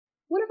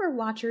One of our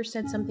watchers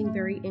said something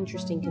very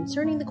interesting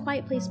concerning the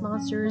Quiet Place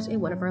monsters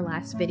in one of our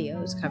last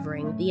videos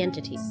covering the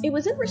entities. It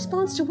was in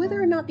response to whether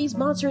or not these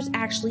monsters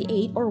actually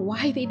ate or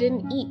why they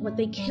didn't eat what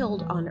they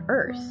killed on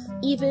Earth.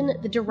 Even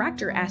the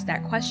director asked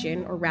that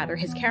question, or rather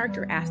his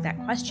character asked that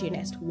question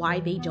as to why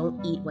they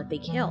don't eat what they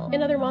kill.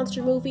 In other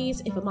monster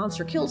movies, if a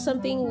monster kills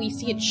something, we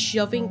see it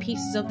shoving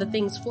pieces of the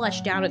thing's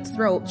flesh down its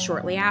throat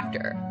shortly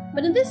after.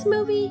 But in this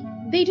movie,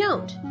 they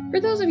don't. For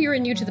those of you who are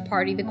new to the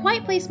party, the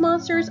Quiet Place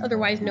monsters,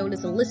 otherwise known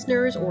as the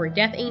listeners or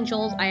death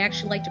angels, I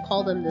actually like to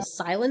call them the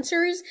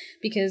silencers,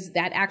 because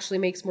that actually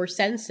makes more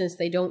sense since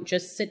they don't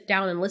just sit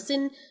down and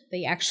listen,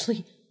 they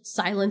actually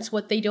silence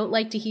what they don't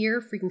like to hear,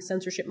 freaking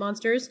censorship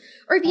monsters,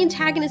 or the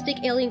antagonistic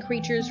alien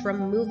creatures from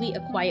the movie A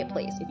Quiet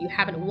Place. If you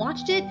haven't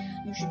watched it,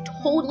 you should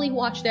totally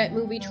watch that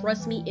movie,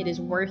 trust me, it is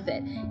worth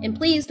it. And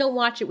please don't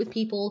watch it with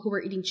people who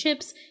are eating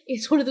chips.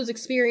 It's one of those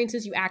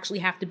experiences you actually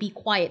have to be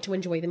quiet to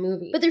enjoy the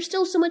movie. But there's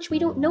still so much we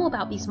don't know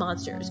about these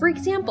monsters. For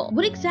example,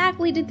 what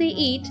exactly did they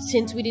eat,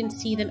 since we didn't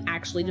see them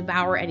actually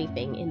devour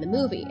anything in the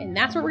movie? And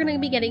that's what we're going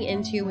to be getting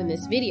into in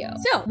this video.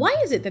 So, why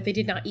is it that they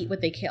did not eat what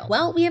they killed?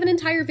 Well, we have an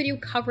entire video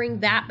covering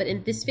that, but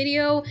in this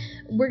video,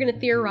 we're gonna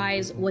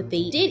theorize what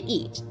they did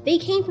eat. They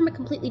came from a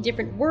completely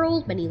different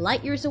world, many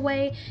light years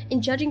away,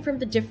 and judging from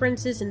the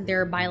differences in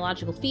their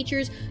biological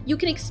features, you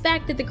can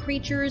expect that the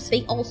creatures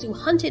they also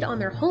hunted on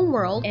their home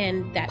world,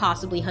 and that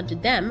possibly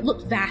hunted them,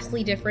 look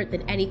vastly different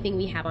than anything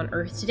we have on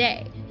Earth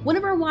today. One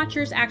of our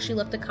watchers actually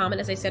left a comment,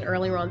 as I said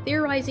earlier on,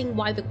 theorizing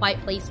why the Quiet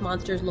Place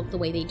monsters look the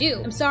way they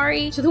do. I'm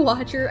sorry to the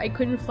watcher, I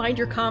couldn't find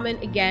your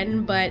comment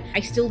again, but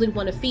I still did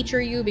want to feature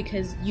you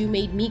because you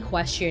made me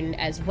question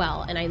as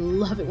well, and I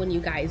love it when you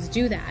guys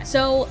do that.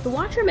 So, the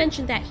watcher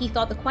mentioned that he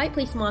thought the Quiet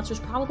Place monsters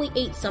probably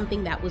ate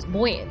something that was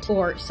buoyant,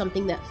 or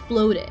something that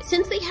floated.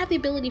 Since they have the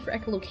ability for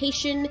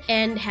echolocation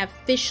and have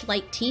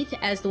fish-like teeth,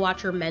 as the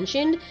watcher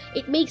mentioned,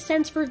 it makes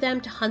sense for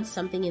them to hunt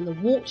something in the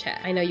water.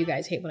 I know you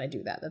guys hate when I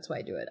do that, that's why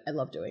I do it. I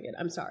love doing it,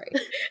 I'm sorry.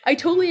 I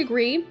totally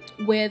agree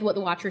with what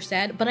the watcher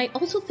said, but I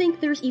also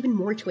think there's even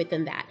more to it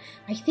than that.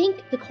 I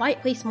think the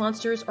Quiet Place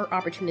monsters are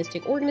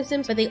opportunistic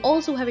organisms, but they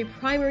also have a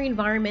primary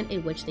environment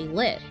in which they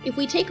live. If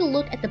we take a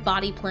look at the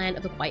body plan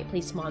of the Quiet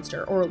Place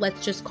monster, or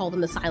let's just call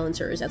them the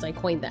silencers as I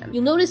coined them,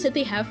 you'll notice that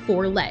they have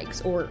 4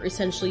 legs, or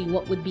essentially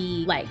what would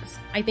be legs.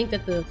 I think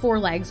that the 4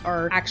 legs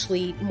are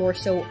actually more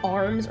so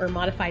arms or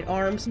modified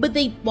arms, but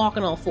they walk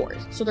on all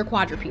 4s, so they're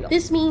quadrupedal.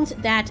 This means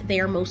that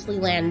they are mostly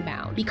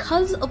land-bound.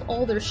 Because of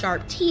all their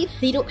sharp teeth,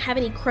 they don't have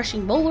any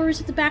crushing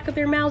molars at the back of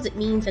their mouths. It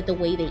means that the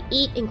way they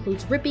eat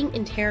includes ripping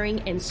and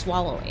tearing and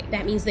swallowing.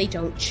 That means they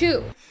don't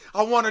chew.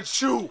 I want to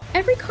chew!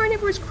 Every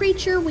carnivorous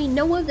creature we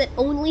know of that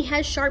only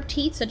has sharp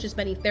teeth, such as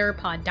many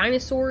theropod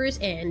dinosaurs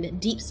and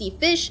deep-sea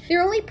fish,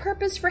 their only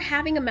purpose for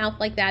having a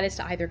mouth like that is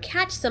to either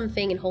catch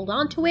something and hold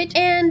on to it,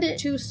 and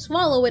to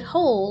swallow it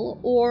whole,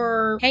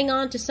 or hang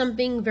on to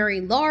something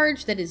very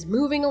large that is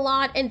moving a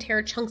lot and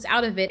tear chunks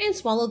out of it and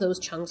swallow those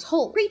chunks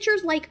whole.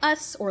 Creatures like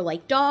us, or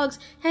like dogs,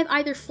 have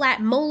either flat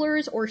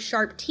molars or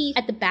sharp teeth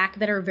at the back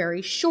that are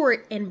very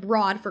short and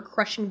broad for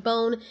crushing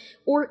bone,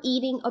 or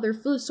eating other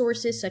food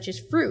sources such as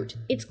fruit.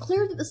 It's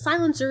clear that the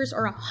silencers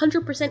are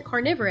 100%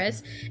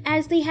 carnivorous,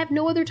 as they have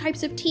no other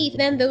types of teeth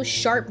than those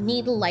sharp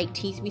needle-like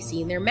teeth we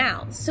see in their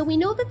mouths. So we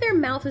know that their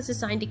mouth is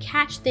designed to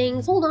catch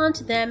things, hold on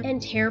to them,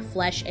 and tear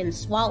flesh and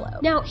swallow.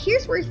 Now,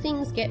 here's where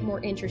things get more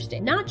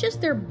interesting. Not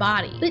just their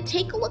body, but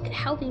take a look at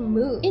how they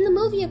move. In the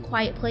movie A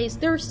Quiet Place,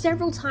 there are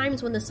several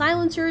times when the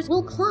silencers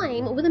will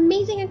climb with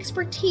amazing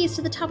expertise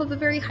to the top of a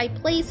very high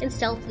place and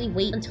stealthily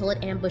wait until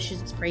it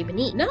ambushes its prey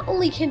beneath. Not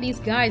only can these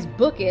guys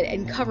book it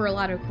and cover a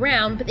lot of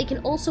ground, but they can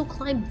also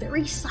climb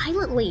very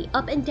silently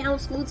up and down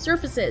smooth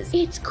surfaces.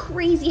 It's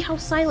crazy how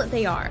silent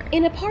they are.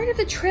 In a part of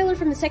the trailer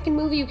from the second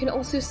movie, you can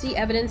also see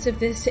evidence of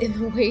this in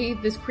the way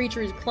this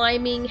creature is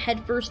climbing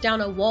headfirst down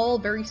a wall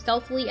very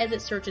stealthily as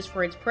it searches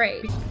for its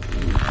prey.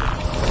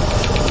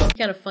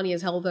 Kind of funny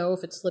as hell though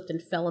if it slipped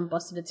and fell and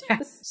busted its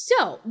ass.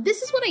 So,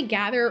 this is what I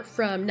gather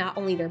from not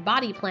only their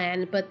body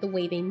plan, but the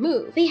way they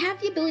move. They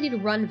have the ability to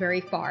run very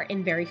far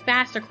and very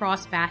fast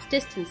across vast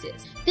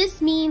distances.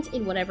 This means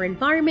in whatever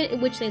environment in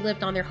which they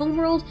lived on their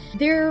homeworld,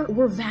 there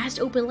were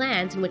vast open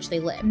lands in which they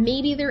lived.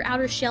 Maybe their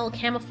outer shell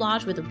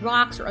camouflaged with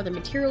rocks or other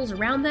materials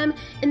around them,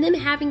 and them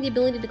having the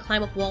ability to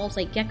climb up walls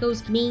like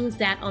geckos means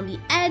that on the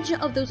edge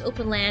of those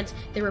open lands,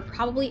 there were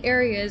probably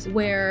areas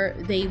where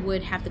they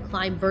would have to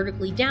climb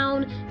vertically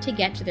down to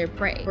get to their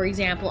prey. For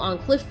example, on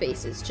cliff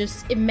faces,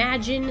 just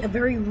imagine a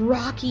very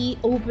rocky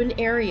open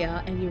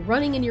area and you're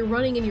running and you're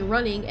running and you're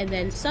running, and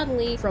then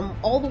suddenly from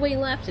all the way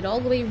left and all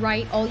the way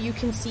right, all you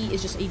can see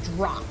is just a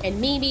drop. And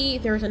maybe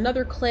there's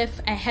another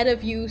cliff ahead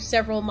of you,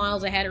 several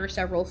miles ahead or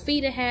several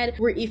feet ahead,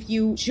 where if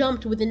you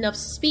jumped with enough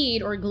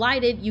speed or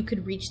glided, you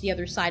could reach the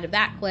other side of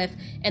that cliff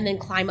and then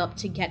climb up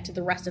to get to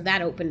the rest of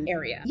that open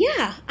area.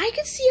 Yeah, I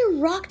could see a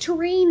rock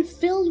terrain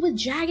filled with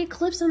jagged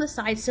cliffs on the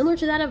side similar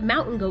to that of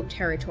mountain goat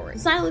territory.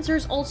 Silent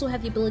silencers also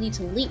have the ability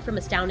to leap from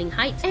astounding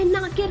heights and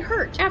not get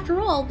hurt. After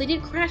all, they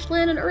did crash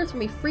land on Earth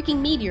from a freaking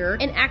meteor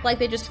and act like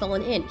they just fell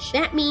an inch.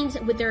 That means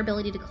with their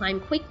ability to climb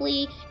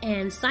quickly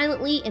and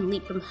silently and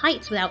leap from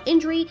heights without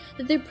injury,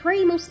 that their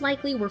prey most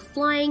likely were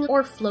flying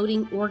or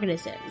floating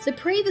organisms. The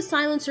prey the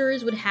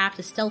silencers would have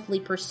to stealthily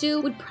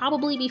pursue would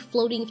probably be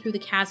floating through the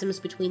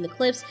chasms between the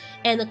cliffs,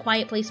 and the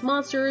Quiet Place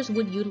monsters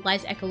would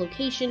utilize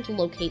echolocation to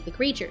locate the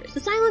creatures. The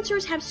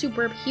silencers have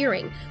superb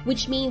hearing,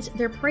 which means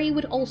their prey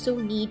would also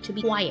need to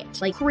be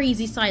quiet, like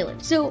crazy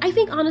silent. So I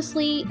think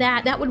honestly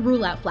that would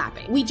rule out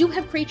flapping. We do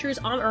have creatures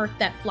on Earth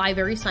that fly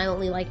very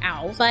silently like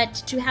owls, but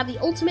to have the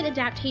ultimate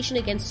adaptation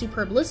against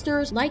superb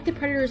listeners like the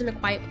predators in A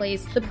Quiet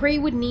Place, the prey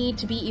would need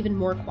to be even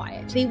more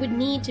quiet. They would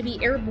need to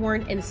be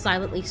airborne and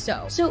silently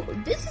so. So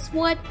this is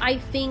what I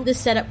think the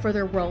setup for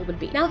their world would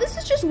be. Now this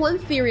is just one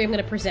theory I'm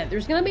going to present.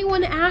 There's going to be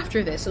one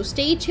after this, so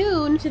stay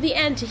tuned to the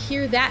end to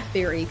hear that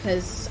theory,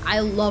 because I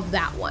love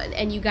that one,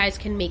 and you guys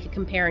can make a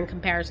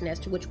comparison as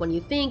to which one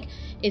you think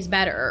is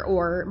better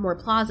or more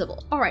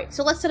plausible. Alright,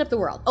 so let's set up the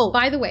world. Oh,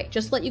 by the way,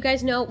 just to let you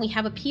guys know, we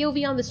have a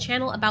POV on this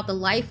channel about the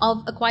life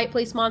of a Quiet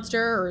Place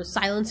monster or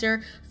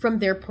silencer from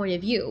their point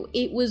of view.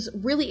 It was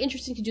really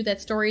interesting to do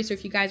that story, so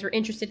if you guys are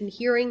interested in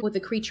hearing what the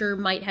creature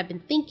might have been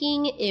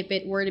thinking if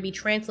it were to be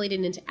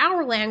translated into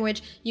our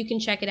language, you can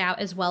check it out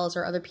as well as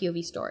our other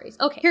POV stories.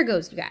 Okay, here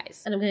goes, you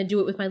guys. And I'm gonna do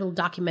it with my little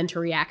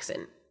documentary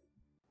accent.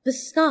 The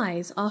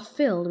skies are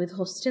filled with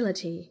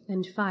hostility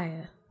and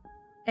fire,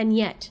 and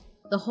yet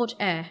the hot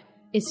air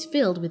is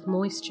filled with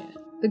moisture.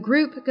 The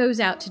group goes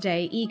out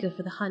today eager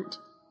for the hunt.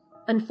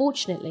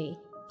 Unfortunately,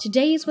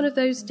 today is one of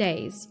those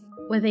days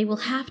where they will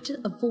have to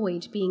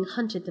avoid being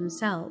hunted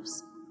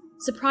themselves.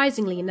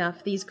 Surprisingly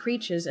enough, these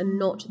creatures are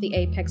not the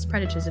apex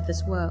predators of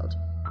this world.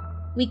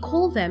 We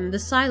call them the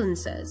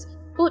silencers,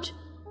 but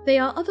they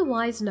are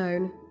otherwise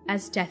known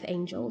as death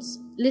angels,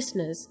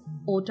 listeners,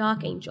 or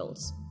dark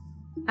angels.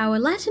 Our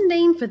Latin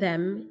name for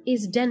them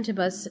is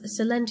Dentibus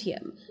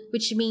silentium,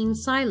 which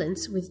means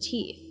silence with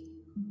teeth.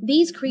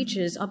 These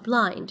creatures are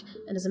blind,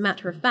 and as a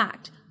matter of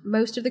fact,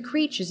 most of the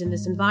creatures in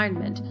this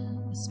environment,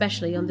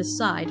 especially on this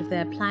side of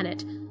their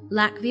planet,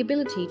 lack the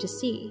ability to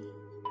see.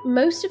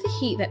 Most of the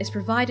heat that is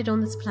provided on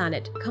this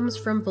planet comes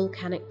from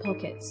volcanic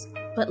pockets,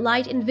 but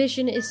light and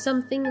vision is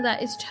something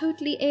that is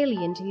totally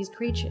alien to these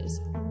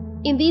creatures.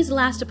 In these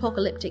last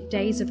apocalyptic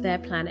days of their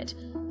planet,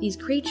 these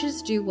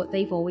creatures do what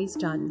they've always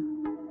done: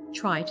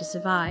 try to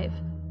survive.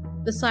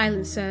 The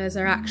silencers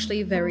are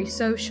actually very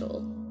social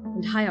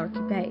and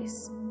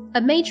hierarchy-based. A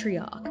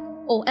matriarch,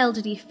 or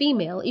elderly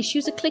female,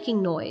 issues a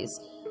clicking noise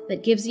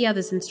that gives the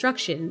others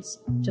instructions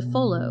to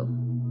follow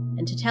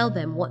and to tell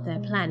them what their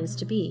plan is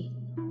to be.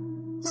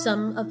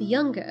 Some of the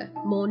younger,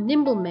 more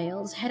nimble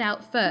males head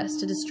out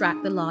first to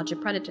distract the larger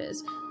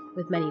predators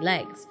with many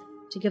legs,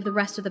 to give the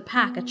rest of the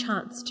pack a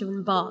chance to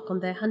embark on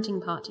their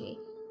hunting party.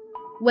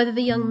 Whether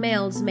the young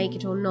males make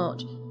it or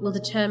not will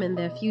determine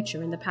their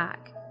future in the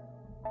pack.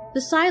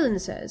 The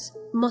silencers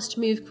must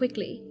move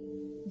quickly.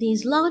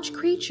 These large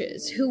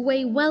creatures, who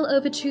weigh well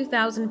over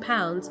 2,000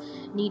 pounds,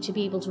 need to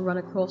be able to run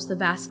across the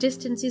vast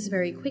distances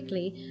very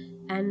quickly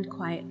and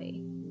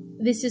quietly.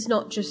 This is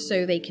not just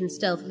so they can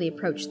stealthily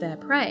approach their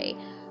prey,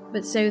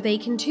 but so they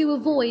can too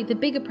avoid the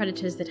bigger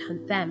predators that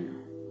hunt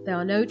them. There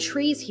are no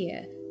trees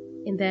here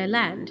in their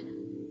land,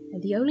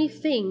 and the only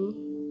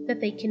thing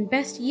that they can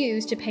best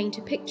use to paint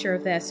a picture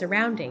of their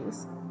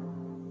surroundings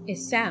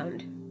is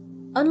sound.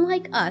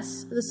 Unlike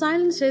us, the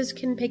silencers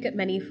can pick up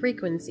many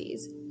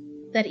frequencies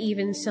that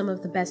even some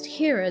of the best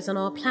hearers on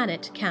our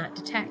planet can't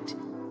detect.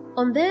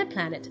 On their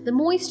planet, the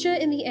moisture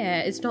in the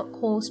air is not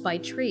caused by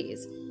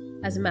trees.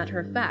 As a matter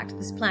of fact,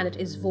 this planet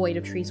is void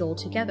of trees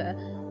altogether.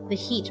 The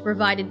heat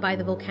provided by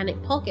the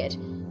volcanic pocket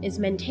is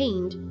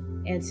maintained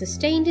and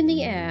sustained in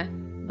the air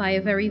by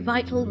a very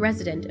vital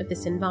resident of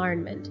this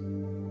environment.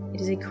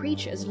 It is a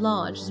creature as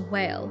large as a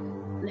whale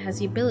and has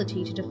the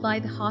ability to defy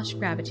the harsh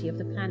gravity of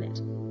the planet.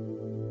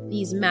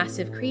 These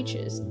massive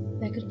creatures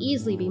that could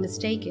easily be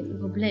mistaken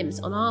for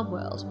blimps on our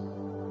world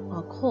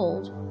are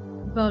called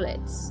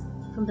volits,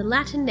 from the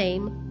Latin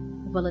name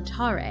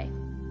volitare,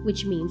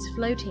 which means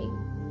floating.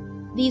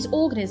 These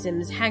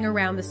organisms hang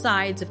around the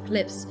sides of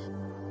cliffs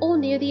or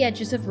near the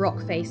edges of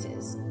rock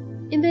faces.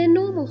 In their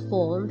normal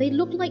form, they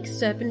look like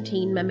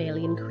serpentine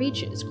mammalian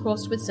creatures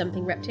crossed with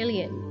something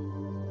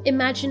reptilian.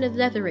 Imagine a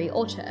leathery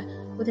otter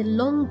with a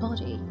long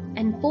body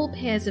and 4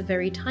 pairs of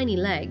very tiny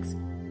legs.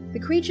 The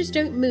creatures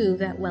don't move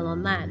that well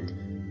on land.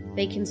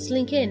 They can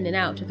slink in and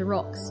out of the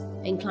rocks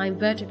and climb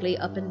vertically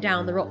up and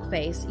down the rock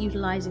face,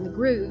 utilizing the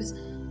grooves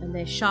and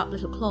their sharp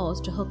little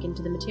claws to hook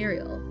into the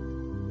material.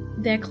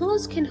 Their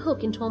claws can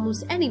hook into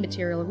almost any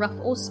material, rough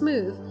or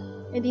smooth,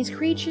 and these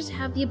creatures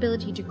have the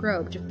ability to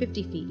grow up to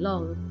 50 feet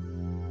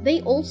long.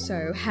 They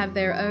also have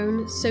their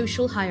own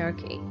social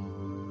hierarchy.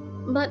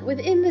 But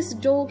within this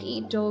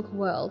dog-eat-dog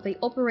world, they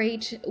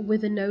operate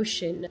with the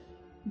notion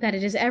that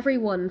it is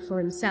everyone for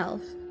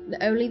himself, and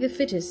only the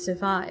fittest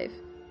survive.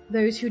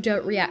 Those who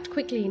don't react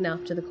quickly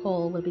enough to the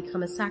call will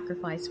become a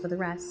sacrifice for the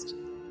rest.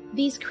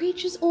 These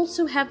creatures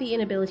also have the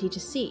inability to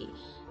see,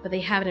 but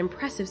they have an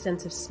impressive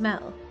sense of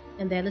smell,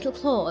 and their little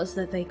claws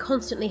that they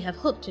constantly have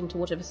hooked into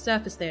whatever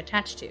surface they're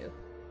attached to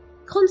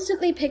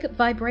constantly pick up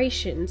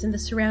vibrations in the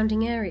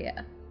surrounding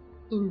area.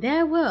 In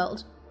their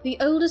world, the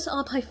Oldest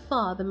are by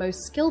far the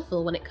most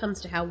skillful when it comes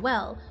to how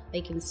well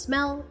they can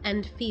smell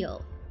and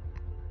feel.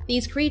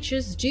 These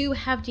creatures do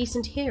have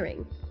decent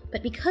hearing,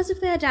 but because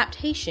of their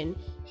adaptation,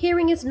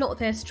 hearing is not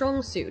their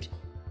strong suit,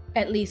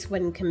 at least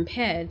when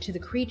compared to the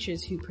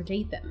creatures who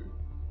predate them.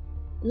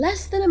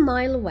 Less than a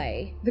mile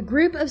away, the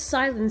group of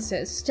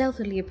silencers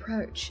stealthily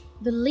approach.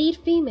 The lead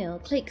female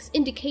clicks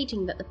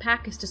indicating that the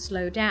pack is to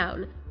slow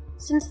down,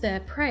 since their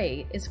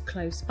prey is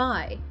close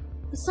by.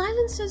 The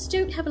silencers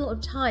don't have a lot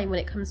of time when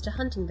it comes to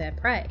hunting their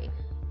prey.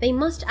 They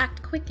must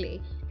act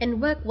quickly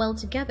and work well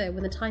together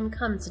when the time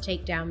comes to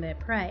take down their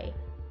prey.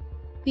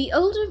 The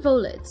older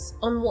Volits,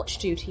 on watch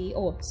duty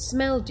or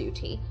smell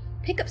duty,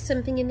 pick up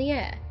something in the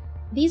air.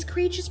 These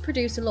creatures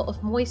produce a lot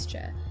of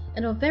moisture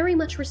and are very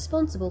much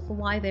responsible for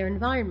why their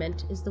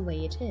environment is the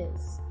way it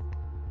is.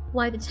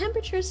 Why the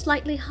temperature is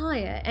slightly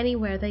higher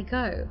anywhere they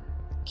go.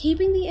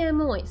 Keeping the air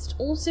moist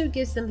also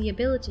gives them the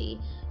ability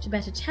to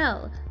better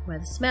tell where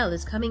the smell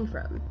is coming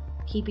from.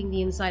 Keeping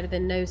the inside of their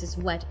noses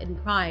wet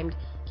and primed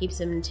keeps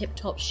them in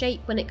tip-top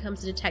shape when it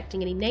comes to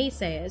detecting any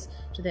naysayers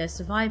to their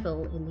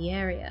survival in the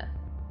area.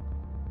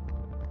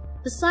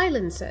 The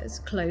silencers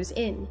close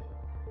in.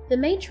 The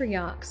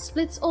matriarch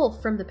splits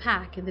off from the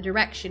pack in the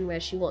direction where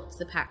she wants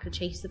the pack to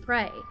chase the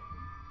prey.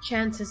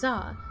 Chances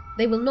are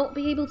they will not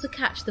be able to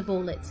catch the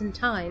Volits in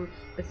time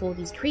before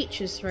these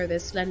creatures throw their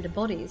slender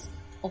bodies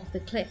off the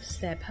cliffs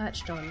they're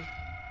perched on.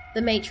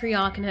 The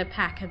matriarch and her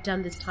pack have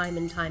done this time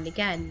and time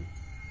again.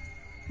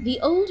 The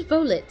old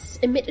Volits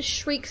emit a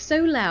shriek so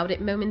loud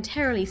it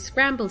momentarily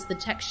scrambles the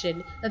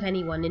detection of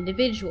any one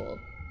individual.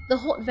 The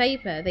hot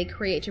vapor they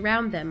create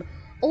around them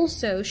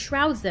also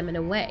shrouds them in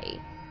a way.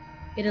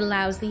 It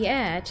allows the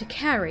air to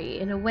carry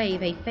in a way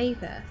they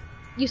favor.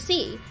 You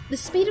see, the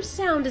speed of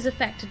sound is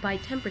affected by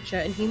temperature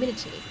and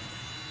humidity.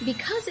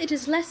 Because it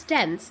is less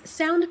dense,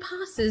 sound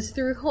passes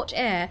through hot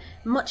air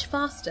much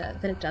faster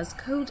than it does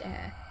cold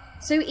air.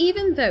 So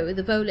even though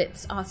the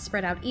Volits are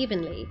spread out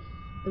evenly,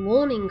 the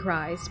warning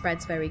cry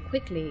spreads very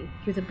quickly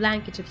through the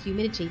blanket of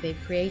humidity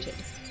they've created.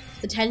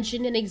 The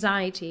tension and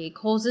anxiety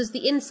causes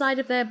the inside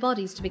of their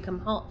bodies to become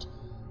hot.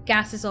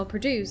 Gases are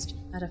produced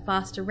at a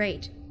faster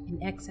rate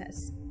in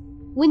excess.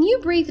 When you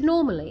breathe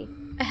normally,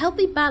 a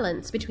healthy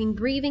balance between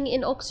breathing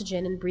in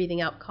oxygen and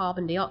breathing out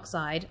carbon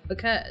dioxide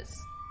occurs.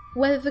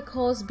 Whether the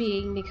cause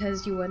being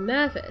because you are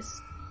nervous,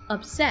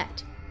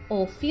 upset,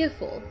 or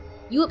fearful,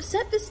 you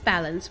upset this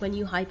balance when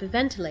you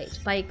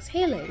hyperventilate by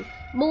exhaling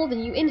more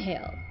than you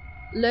inhale.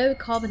 Low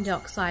carbon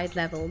dioxide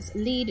levels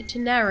lead to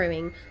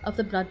narrowing of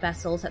the blood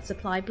vessels that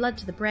supply blood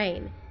to the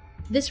brain.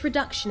 This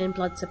reduction in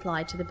blood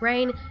supply to the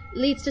brain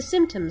leads to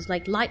symptoms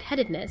like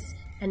lightheadedness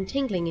and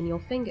tingling in your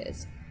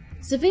fingers.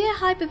 Severe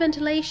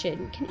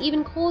hyperventilation can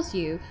even cause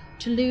you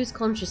to lose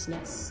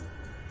consciousness.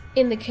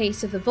 In the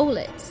case of the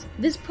Volits,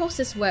 this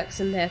process works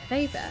in their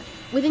favor.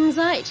 With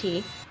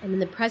anxiety and in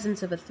the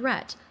presence of a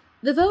threat,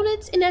 the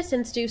Volits in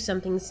essence do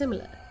something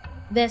similar.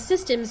 Their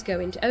systems go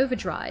into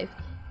overdrive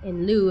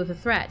in lieu of a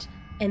threat,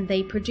 and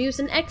they produce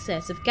an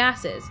excess of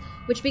gases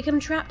which become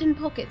trapped in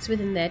pockets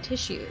within their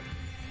tissue.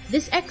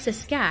 This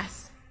excess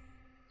gas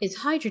is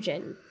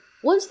hydrogen.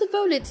 Once the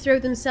Volits throw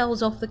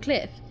themselves off the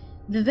cliff,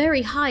 the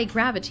very high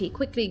gravity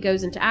quickly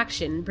goes into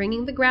action,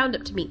 bringing the ground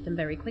up to meet them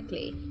very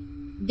quickly.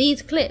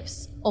 These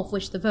cliffs, off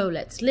which the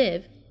Volits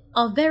live,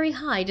 are very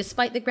high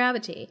despite the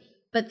gravity,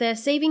 but their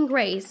saving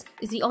grace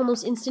is the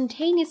almost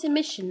instantaneous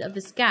emission of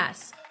this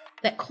gas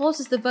that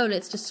causes the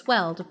Volits to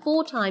swell to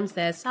 4 times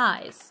their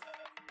size.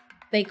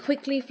 They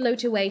quickly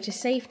float away to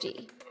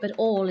safety, but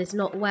all is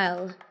not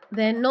well.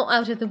 They're not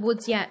out of the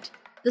woods yet.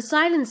 The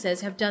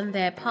silencers have done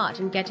their part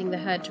in getting the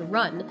herd to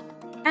run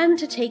and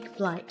to take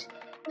flight.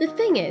 The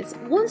thing is,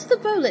 once the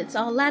Volits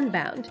are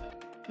landbound,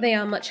 they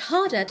are much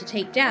harder to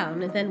take down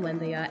than when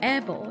they are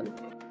airborne.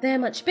 They're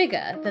much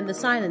bigger than the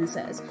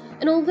silencers,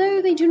 and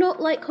although they do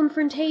not like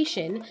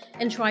confrontation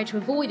and try to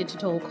avoid it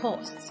at all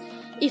costs,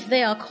 if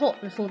they are caught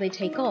before they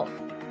take off,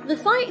 the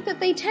fight that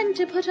they tend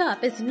to put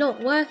up is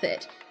not worth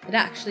it. It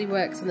actually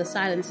works in the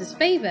silencers'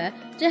 favor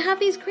to have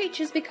these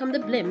creatures become the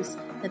blimps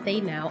that they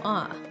now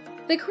are.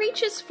 The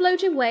creatures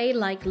float away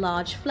like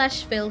large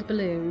flesh-filled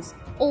balloons,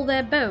 all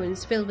their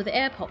bones filled with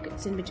air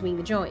pockets in between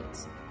the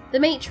joints. The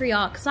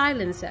matriarch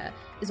silencer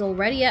is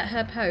already at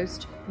her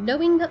post,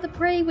 knowing that the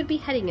prey would be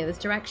heading in this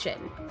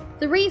direction.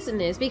 The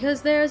reason is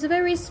because there is a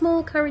very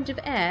small current of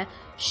air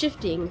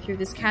shifting through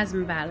this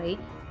chasm valley,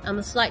 and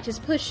the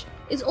slightest push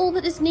is all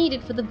that is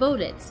needed for the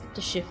Volits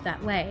to shift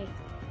that way.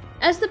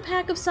 As the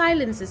pack of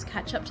silencers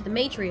catch up to the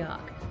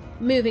matriarch,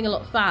 moving a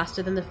lot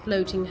faster than the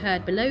floating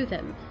herd below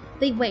them,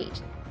 they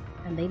wait,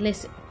 and they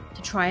listen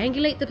to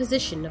triangulate the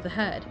position of the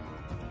herd.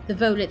 The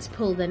Volits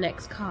pull their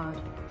next card.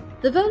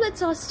 The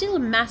Volits are still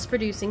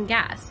mass-producing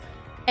gas,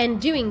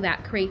 and doing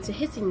that creates a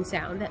hissing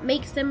sound that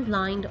makes them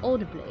blind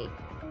audibly.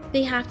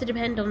 They have to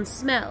depend on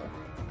smell,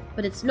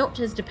 but it's not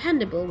as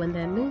dependable when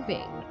they're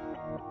moving.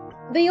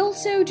 They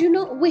also do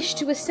not wish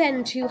to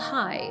ascend too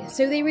high,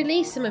 so they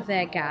release some of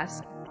their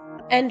gas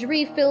and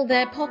refill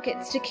their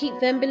pockets to keep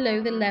them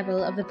below the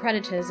level of the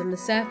predators on the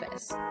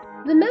surface.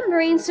 The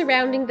membrane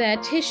surrounding their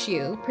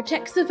tissue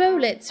protects the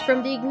volets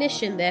from the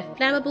ignition their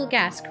flammable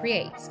gas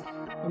creates,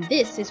 and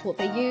this is what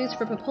they use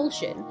for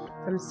propulsion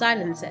from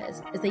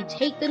silencers as they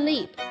take the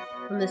leap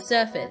from the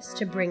surface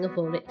to bring a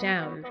volet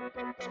down.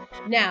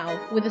 Now,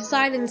 with the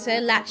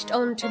silencer latched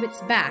onto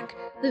its back,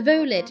 the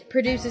volet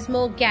produces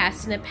more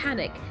gas in a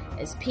panic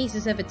as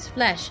pieces of its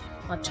flesh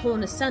are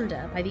torn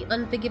asunder by the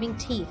unforgiving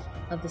teeth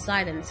of the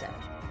silencer.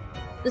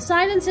 The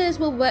silencers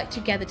will work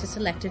together to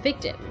select a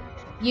victim,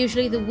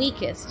 usually the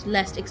weakest,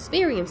 less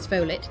experienced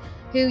volet,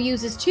 who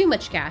uses too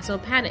much gas or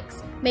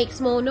panics,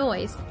 makes more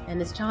noise,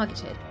 and is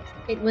targeted.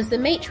 It was the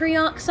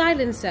matriarch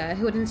silencer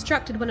who had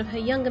instructed one of her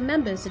younger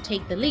members to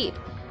take the leap,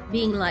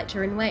 being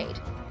lighter in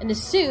weight, and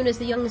as soon as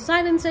the young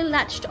silencer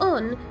latched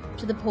on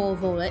to the poor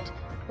volet,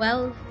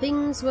 well,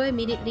 things were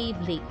immediately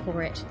bleak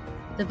for it.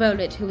 The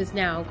volet, who is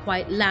now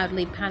quite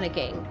loudly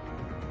panicking.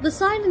 The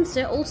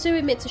silencer also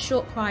emits a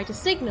short cry to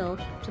signal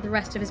to the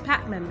rest of his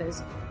pack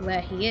members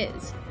where he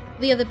is.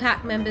 The other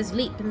pack members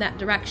leap in that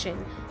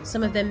direction,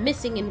 some of them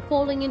missing and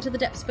falling into the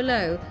depths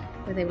below,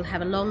 where they will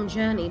have a long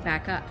journey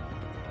back up.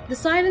 The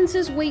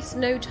silencers waste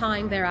no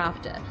time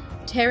thereafter,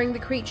 tearing the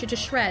creature to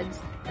shreds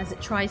as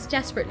it tries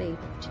desperately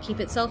to keep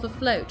itself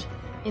afloat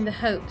in the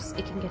hopes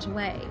it can get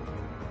away.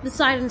 The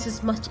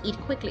silencers must eat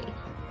quickly,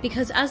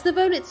 because as the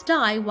volets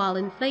die while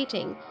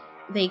inflating,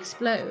 they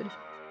explode.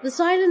 The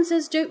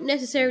silencers don't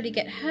necessarily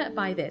get hurt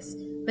by this,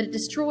 but it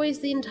destroys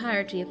the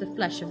entirety of the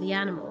flesh of the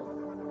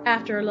animal.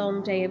 After a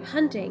long day of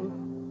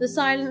hunting, the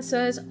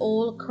silencers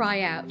all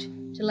cry out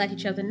to let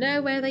each other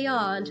know where they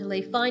are until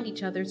they find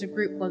each other as a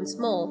group once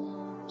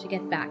more to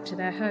get back to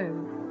their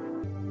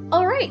home.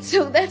 Alright,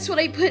 so that's what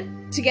I put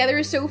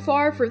together so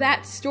far for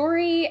that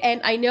story,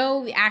 and I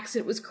know the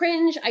accent was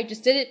cringe. I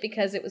just did it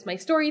because it was my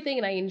story thing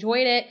and I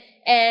enjoyed it,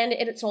 and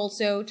it's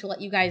also to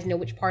let you guys know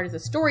which part is a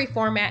story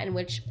format and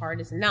which part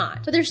is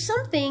not. But there's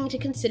something to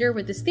consider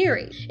with this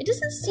theory. It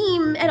doesn't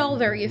seem at all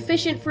very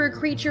efficient for a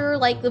creature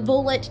like the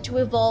volet to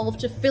evolve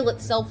to fill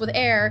itself with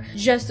air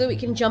just so it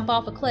can jump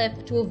off a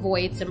cliff to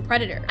avoid some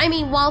predator. I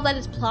mean, while that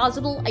is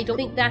plausible, I don't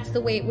think that's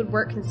the way it would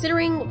work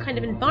considering what kind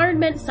of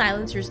environment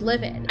silencers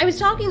live in. I was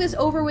talking this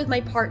over with my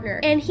partner,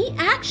 and he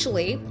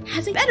actually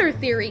has a better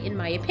theory in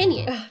my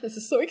opinion. This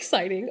is so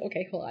exciting.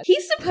 Okay, hold on. He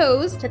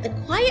supposed that the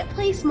Quiet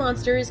Place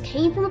monsters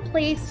came from a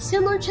place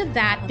similar to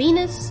that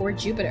Venus or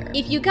Jupiter.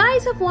 If you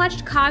guys have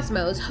watched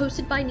Cosmos,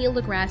 hosted by Neil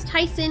deGrasse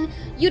Tyson,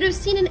 you'd have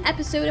seen an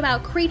episode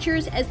about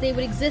creatures as they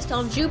would exist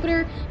on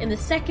Jupiter in the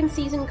second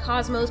season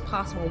Cosmos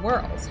Possible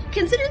Worlds.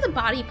 Consider the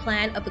body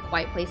plan of the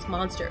Quiet Place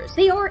monsters.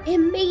 They are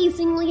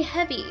amazingly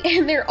heavy,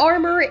 and their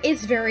armor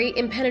is very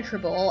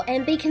impenetrable,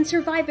 and they can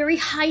survive very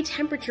high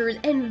temperatures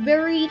and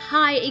very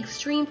high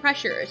extreme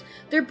pressures.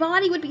 Their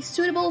body would be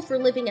suitable for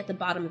living at the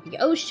bottom of the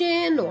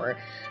ocean, or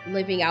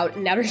living out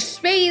in outer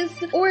space,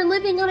 or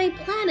living on a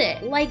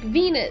planet like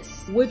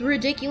Venus with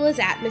ridiculous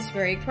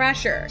atmospheric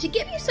pressure. To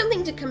give you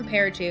something to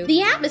compare to,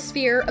 the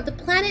atmosphere of the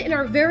planet in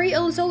our very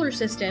own solar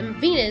system,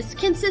 Venus,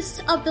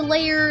 consists of the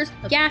layers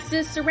of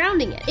gases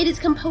surrounding it. It is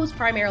composed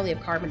primarily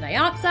of carbon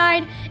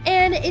dioxide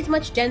and is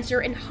much denser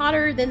and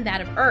hotter than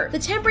that of Earth. The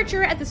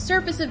temperature at the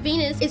surface of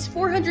Venus is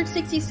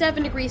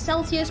 467 degrees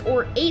Celsius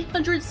or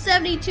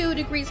 872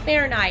 degrees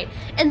Fahrenheit,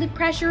 and the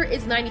pressure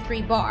is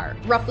 93 bar,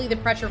 roughly the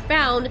pressure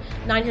found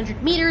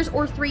 900 meters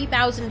or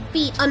 3,000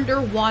 feet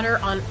underwater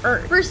on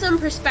Earth. For some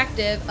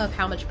perspective of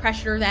how much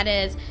pressure that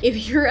is,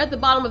 if you're at the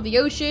bottom of the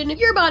ocean,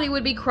 your body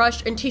would be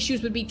crushed and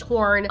tissues would be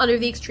torn under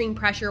the extreme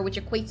pressure, which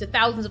equates to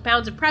thousands of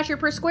pounds of pressure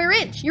per square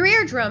inch. Your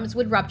eardrums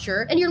would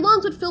rupture and your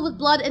lungs would fill with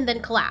blood and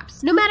then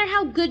collapse. No matter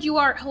how good you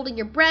are at holding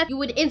your breath, you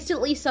would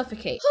instantly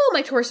suffocate. Oh,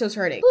 my torso's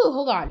hurting. Oh,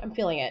 hold on, I'm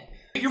feeling it.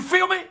 You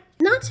feel me?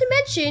 Not to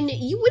mention,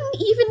 you wouldn't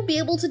even be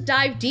able to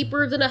dive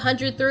deeper than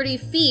 130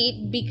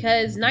 feet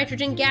because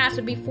nitrogen gas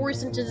would be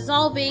forced into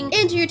dissolving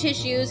into your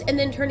tissues and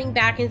then turning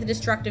back into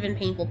destructive and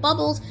painful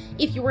bubbles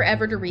if you were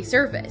ever to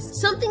resurface.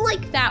 Something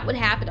like that would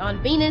happen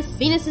on Venus.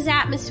 Venus's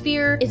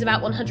atmosphere is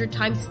about 100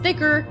 times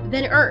thicker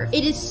than Earth.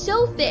 It is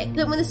so thick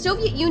that when the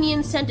Soviet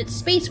Union sent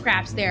its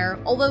spacecrafts there,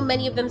 although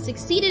many of them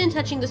succeeded in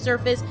touching the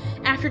surface,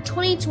 after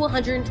 20 to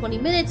 120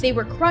 minutes, they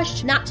were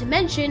crushed, not to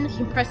mention the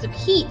impressive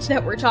heat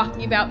that we're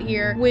talking about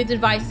here with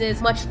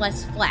devices, much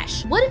less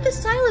flesh. What if the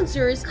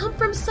silencers come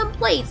from some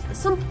place,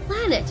 some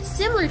planet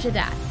similar to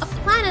that? A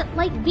planet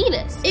like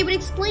Venus. It would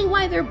explain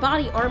why their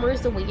body armor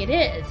is the way it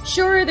is.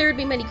 Sure, there would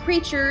be many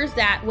creatures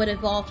that would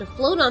evolve to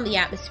float on the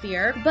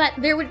atmosphere, but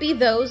there would be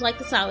those like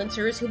the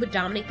silencers who would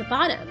dominate the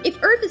bottom. If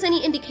Earth is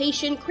any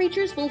indication,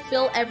 creatures will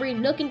fill every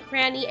nook and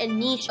cranny and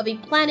niche of a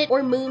planet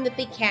or moon that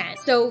they can.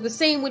 So the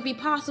same would be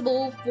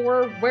possible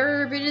for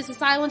wherever it is the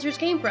silencers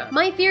came from.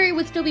 My theory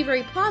would still be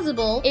very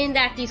plausible in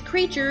that these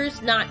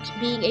creatures, not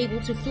being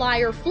able to fly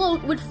or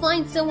float, would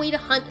find some way to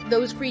hunt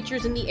those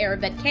creatures in the air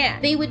that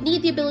can. They would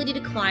need the ability to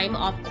climb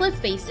climb off cliff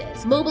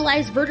faces,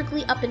 mobilize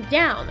vertically up and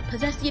down,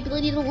 possess the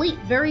ability to leap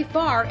very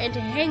far, and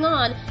to hang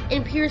on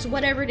and pierce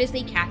whatever it is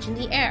they catch in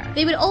the air.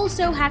 They would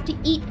also have to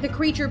eat the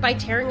creature by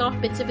tearing off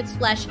bits of its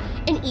flesh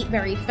and eat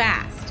very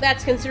fast.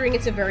 That's considering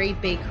it's a very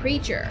big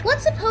creature.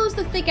 Let's suppose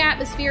the thick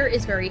atmosphere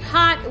is very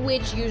hot,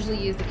 which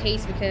usually is the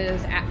case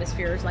because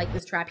atmospheres like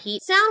this trap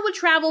heat. Sound would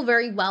travel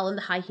very well in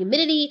the high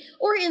humidity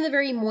or in the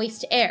very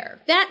moist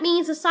air. That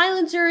means the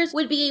silencers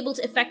would be able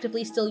to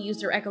effectively still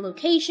use their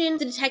echolocation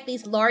to detect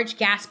these large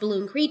gas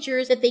balloon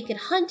creatures that they could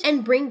hunt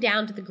and bring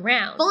down to the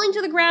ground. Falling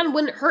to the ground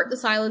wouldn't hurt the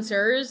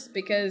silencers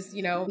because,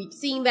 you know, we've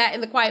seen that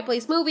in the Quiet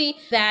Place movie,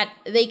 that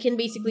they can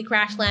basically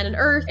crash land on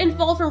Earth and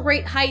fall from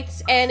great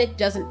heights and it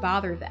doesn't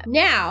bother them.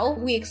 Now,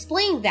 we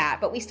explained that,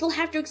 but we still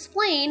have to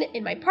explain,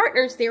 in my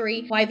partner's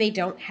theory, why they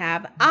don't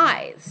have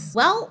eyes.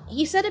 Well,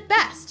 he said it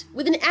best.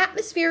 With an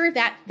atmosphere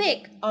that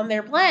thick on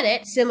their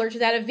planet, similar to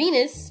that of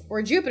Venus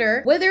or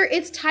Jupiter, whether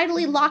it's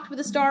tidally locked with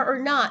a star or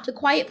not, the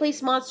Quiet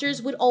Place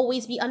monsters would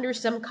always be under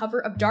some cover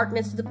of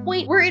darkness to the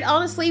point where it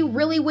honestly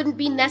really wouldn't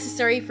be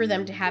necessary for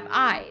them to have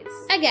eyes.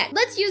 Again,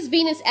 let's use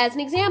Venus as an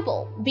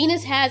example.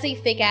 Venus has a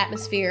thick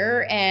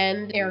atmosphere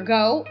and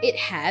ergo, it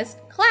has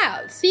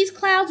clouds. These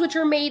clouds, which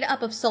are made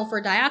up of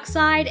sulfur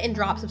dioxide and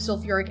drops of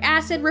sulfuric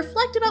acid,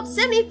 reflect about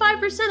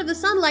 75% of the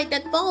sunlight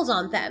that falls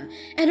on them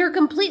and are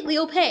completely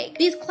opaque.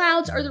 These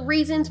clouds are the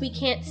reasons we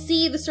can't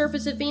see the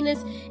surface of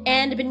Venus,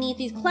 and beneath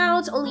these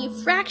clouds, only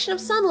a fraction of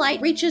sunlight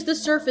reaches the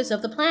surface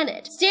of the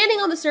planet. Standing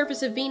on the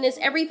surface of Venus,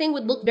 everything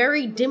would look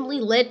very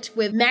dimly lit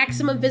with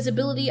maximum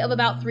visibility of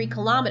about 3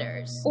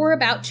 kilometers, or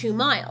about 2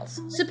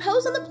 miles.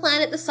 Suppose on the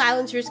planet the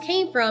silencers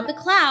came from, the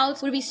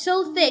clouds would be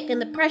so thick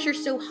and the pressure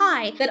so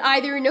high that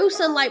either no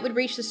sunlight would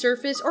reach the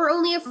surface or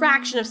only a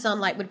fraction of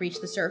sunlight would reach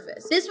the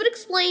surface. This would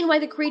explain why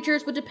the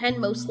creatures would depend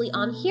mostly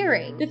on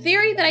hearing. The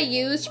theory that I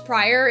used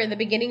prior in the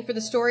beginning for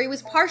the story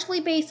was partially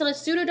based on a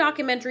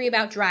pseudo-documentary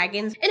about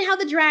dragons and how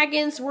the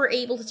dragons were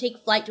able to take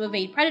flight to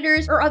evade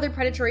predators or other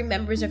predatory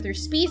members of their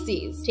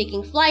species.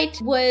 Taking flight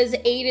was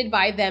aided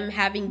by them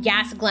having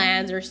gas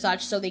glands or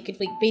such so they could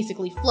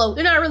basically float.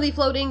 They're not really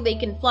floating, they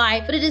can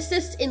fly, but it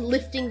assists in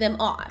lifting them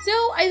off. So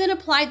I then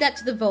applied that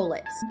to the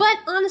Volits. But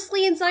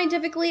honestly and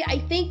scientifically, I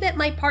think that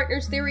my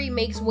partner's theory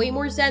makes way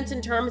more sense in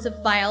terms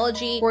of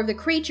biology for the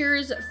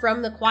creatures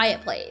from the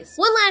Quiet Place.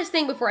 One last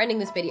thing before ending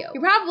this video.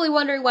 You're probably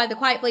wondering why the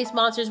Quiet Place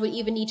monsters would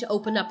even need to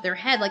open up their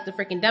head like the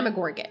freaking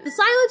Demogorgon. The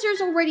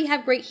silencers already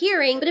have great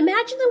hearing, but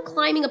imagine them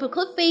climbing up a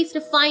cliff face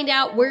to find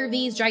out where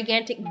these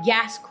gigantic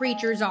gas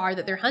creatures are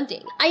that they're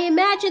hunting. I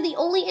imagine the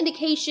only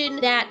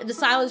indication that the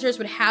silencers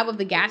would have of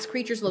the gas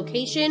creature's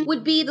location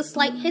would be the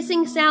slight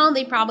hissing sound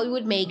they probably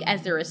would make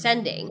as they're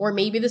ascending, or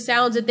maybe the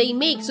sounds that they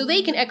make so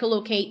they can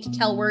echolocate to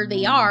tell where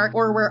they are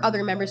or where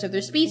other members of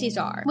their species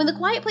are. When the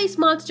Quiet Place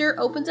monster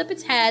opens up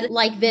its head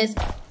like this,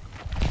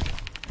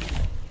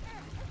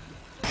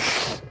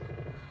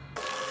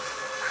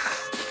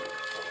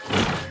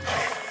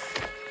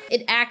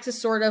 it acts as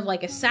sort of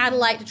like a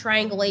satellite to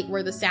triangulate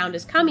where the sound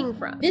is coming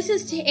from. This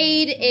is to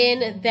aid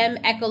in them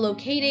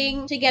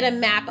echolocating to get a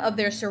map of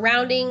their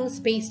surroundings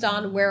based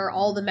on where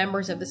all the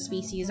members of the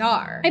species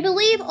are. I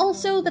believe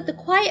also that the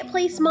Quiet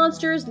Place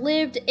monsters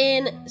lived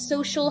in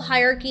social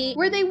hierarchy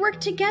where they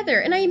worked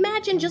together, and I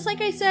imagine, just like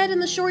I said in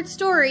the short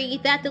story,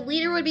 that the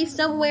leader would be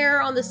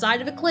somewhere on the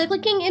side of a cliff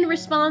clicking in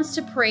response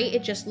to prey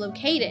it just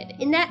located.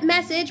 In that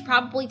message,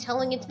 probably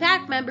telling its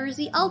pack members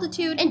the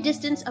altitude and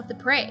distance of the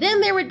prey.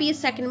 Then there would be a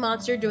second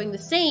monster doing the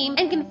same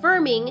and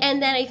confirming,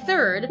 and then a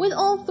third, with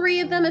all 3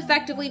 of them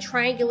effectively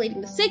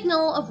triangulating the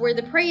signal of where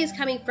the prey is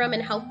coming from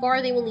and how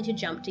far they will need to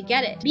jump to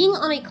get it. Being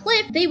on a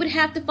cliff, they would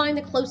have to find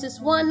the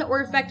closest one or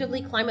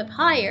effectively climb up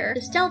higher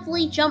to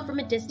stealthily jump from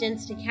a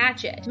distance to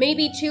catch it.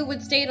 Maybe 2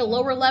 would stay at a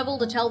lower level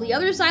to tell the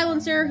other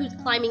silencer who's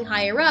climbing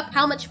higher up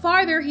how much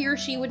farther he or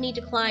she would need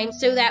to climb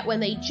so that when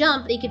they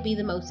jump, they could be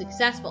the most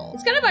successful.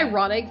 It's kind of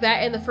ironic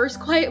that in the first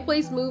Quiet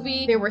Place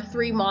movie, there were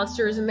 3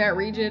 monsters in that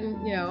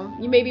region. You know,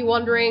 you may be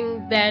wondering,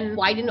 then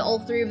why didn't all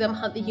 3 of them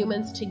hunt the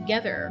humans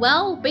together?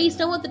 Well, based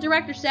on what the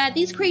director said,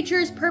 these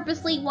creatures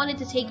purposely wanted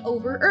to take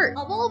over Earth.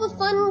 Of all the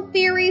fun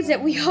theories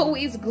that we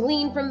always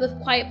glean from the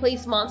Quiet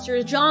Place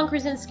monsters, John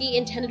Krasinski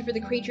intended for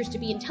the creatures to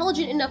be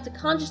intelligent enough to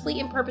consciously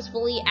and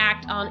purposefully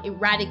act on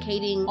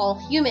eradicating all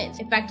humans.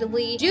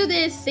 Effectively, do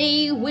this,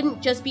 they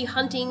wouldn't just be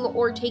hunting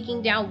or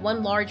taking down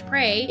one large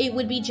prey, it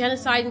would be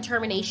genocide and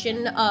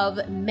termination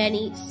of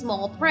many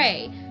small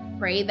prey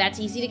that's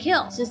easy to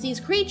kill. Since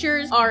these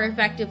creatures are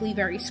effectively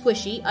very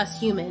squishy,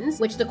 us humans,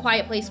 which the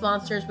Quiet Place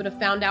monsters would have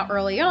found out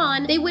early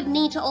on, they would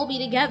need to all be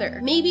together.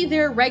 Maybe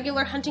their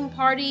regular hunting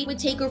party would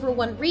take over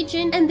one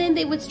region, and then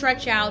they would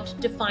stretch out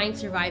to find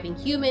surviving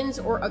humans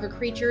or other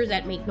creatures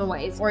that make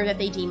noise, or that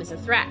they deem as a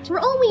threat.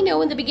 For all we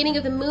know, in the beginning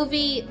of the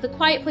movie, the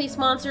Quiet Place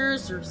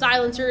monsters, or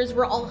silencers,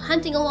 were all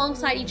hunting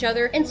alongside each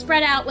other and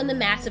spread out when the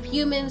mass of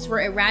humans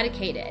were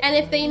eradicated. And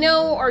if they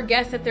know or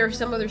guess that there are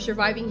some other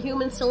surviving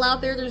humans still out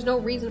there, there's no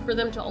reason for for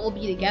them to all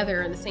be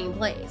together in the same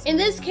place. In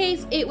this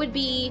case, it would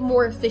be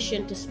more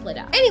efficient to split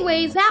up.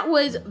 Anyways, that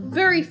was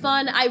very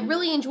fun. I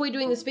really enjoyed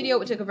doing this video.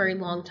 It took a very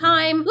long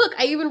time. Look,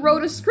 I even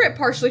wrote a script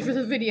partially for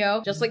the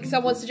video, just like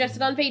someone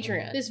suggested on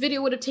Patreon. This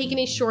video would have taken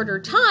a shorter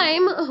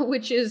time,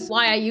 which is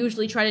why I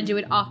usually try to do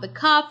it off the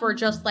cuff or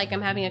just like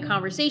I'm having a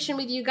conversation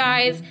with you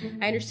guys.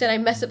 I understand I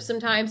mess up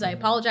sometimes. I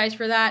apologize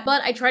for that,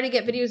 but I try to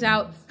get videos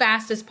out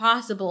fast as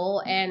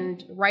possible,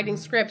 and writing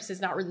scripts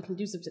is not really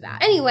conducive to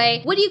that.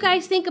 Anyway, what do you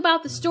guys think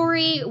about the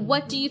story?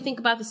 What do you think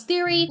about this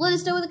theory? Let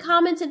us know in the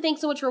comments, and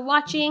thanks so much for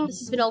watching. This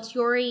has been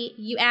Altiori.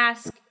 You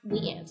ask,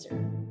 we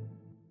answer.